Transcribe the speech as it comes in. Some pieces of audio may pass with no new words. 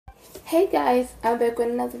Hey guys, I'm back with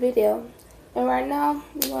another video, and right now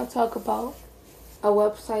we're going to talk about a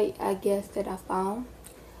website I guess that I found.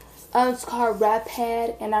 It's called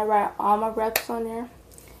Rappad, and I write all my raps on there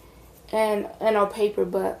and on paper,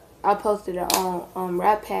 but I posted it on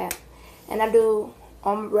Rappad, and I do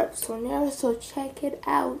all my raps on there, so check it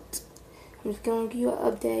out. I'm just going to give you an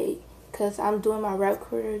update because I'm doing my rap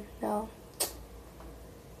career now,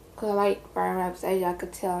 because I like writing raps, as y'all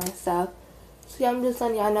could tell and stuff. So yeah, I'm just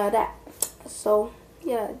letting y'all know that. So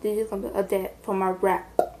yeah, this is gonna be an update for my rap.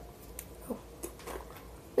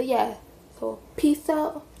 But yeah, so peace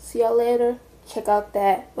out. See y'all later. Check out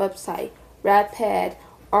that website, Rappad,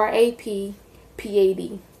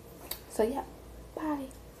 RAPPAD. So yeah.